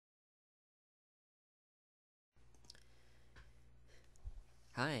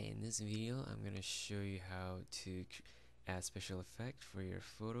Hi, in this video I'm going to show you how to add special effect for your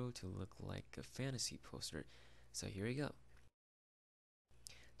photo to look like a fantasy poster. So here we go.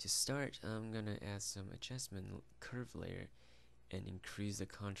 To start, I'm going to add some adjustment curve layer and increase the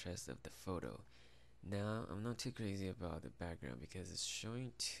contrast of the photo. Now, I'm not too crazy about the background because it's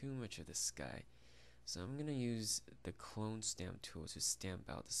showing too much of the sky. So I'm going to use the clone stamp tool to stamp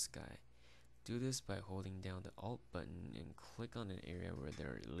out the sky. Do this by holding down the Alt button and click on an area where there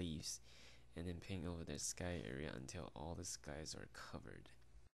are leaves, and then paint over the sky area until all the skies are covered.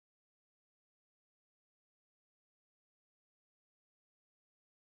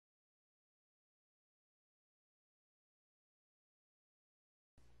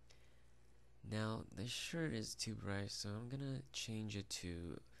 Now the shirt is too bright, so I'm gonna change it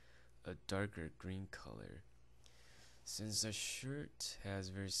to a darker green color. Since the shirt has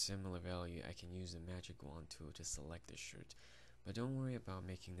very similar value, I can use the magic wand tool to select the shirt. But don't worry about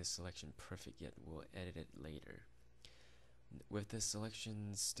making this selection perfect yet, we'll edit it later. With the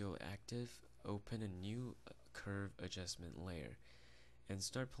selection still active, open a new curve adjustment layer and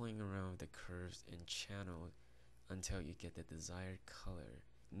start playing around with the curves and channel until you get the desired color.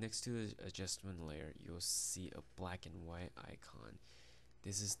 Next to the adjustment layer, you'll see a black and white icon.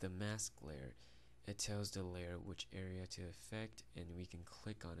 This is the mask layer. It tells the layer which area to affect, and we can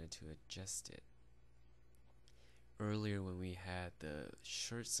click on it to adjust it. Earlier when we had the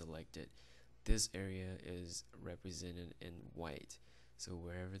shirt selected, this area is represented in white. So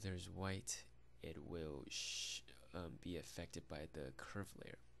wherever there's white, it will be affected by the curve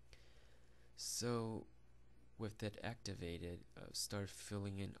layer. So with that activated, start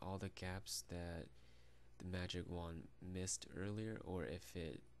filling in all the gaps that the magic wand missed earlier, or if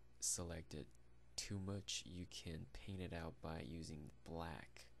it selected too much, you can paint it out by using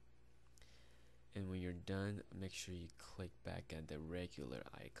black. And when you're done, make sure you click back at the regular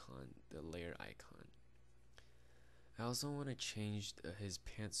icon, the layer icon. I also want to change his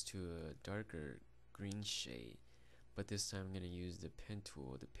pants to a darker green shade, but this time I'm going to use the pen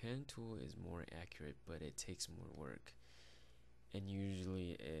tool. The pen tool is more accurate, but it takes more work, and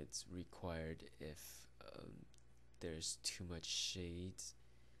usually it's required if there's too much shades,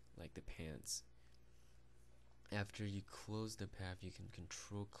 like the pants. After you close the path, you can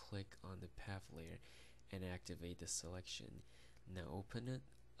control click on the path layer and activate the selection. Now open it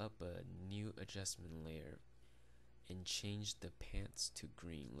up a new adjustment layer and change the pants to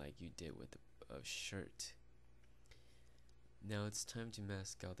green like you did with the shirt. Now it's time to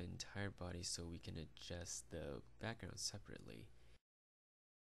mask out the entire body so we can adjust the background separately.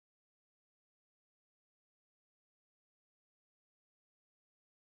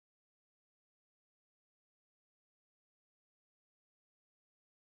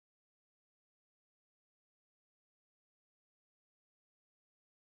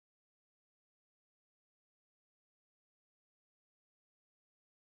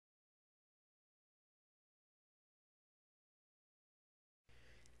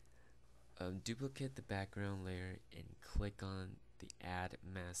 Duplicate the background layer and click on the add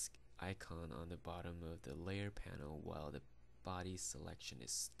mask icon on the bottom of the layer panel while the body selection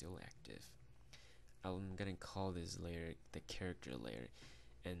is still active. I'm gonna call this layer the character layer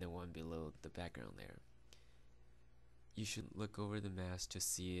and the one below the background layer. You should look over the mask to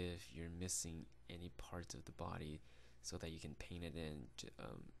see if you're missing any parts of the body so that you can paint it in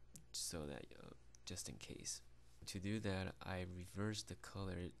so that just in case. To do that, I reverse the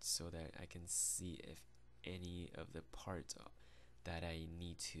color so that I can see if any of the parts that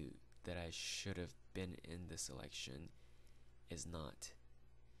I should have been in the selection is not.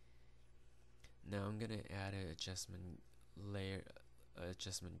 Now I'm gonna add an adjustment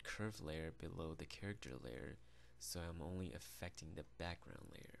curve layer below the character layer, so I'm only affecting the background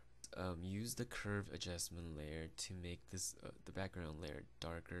layer. Use the curve adjustment layer to make the background layer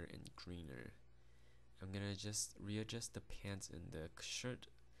darker and greener. I'm gonna just readjust the pants and the shirt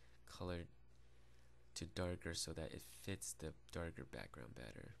color to darker so that it fits the darker background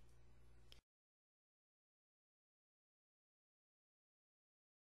better.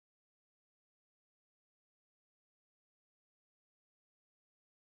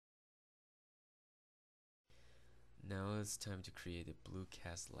 Now it's time to create a blue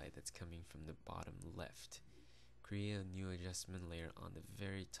cast light that's coming from the bottom left. Create a new adjustment layer on the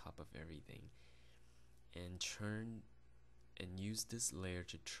very top of everything and use this layer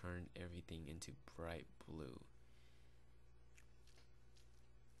to turn everything into bright blue.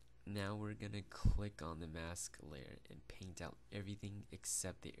 Now we're gonna click on the mask layer and paint out everything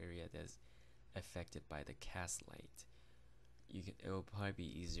except the area that's affected by the cast light. It will probably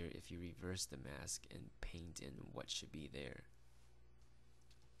be easier if you reverse the mask and paint in what should be there.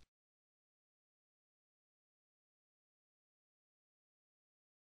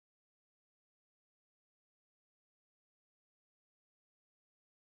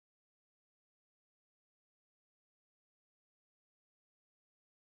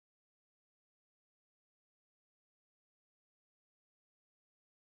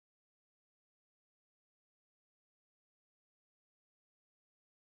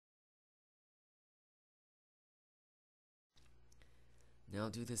 Now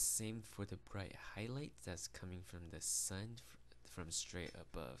do the same for the bright highlight that's coming from the sun from straight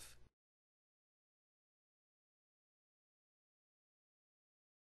above.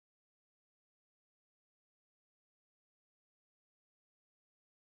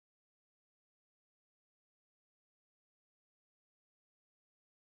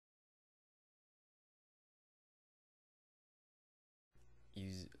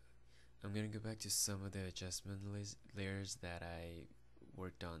 Use I'm gonna go back to some of the adjustment layers that I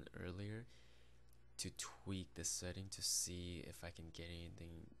worked on earlier to tweak the setting to see if I can get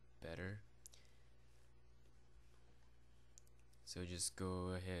anything better. So just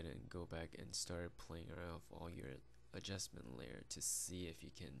go ahead and go back and start playing around with all your adjustment layer to see if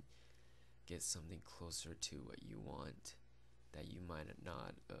you can get something closer to what you want that you might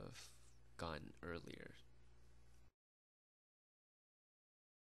not have gotten earlier.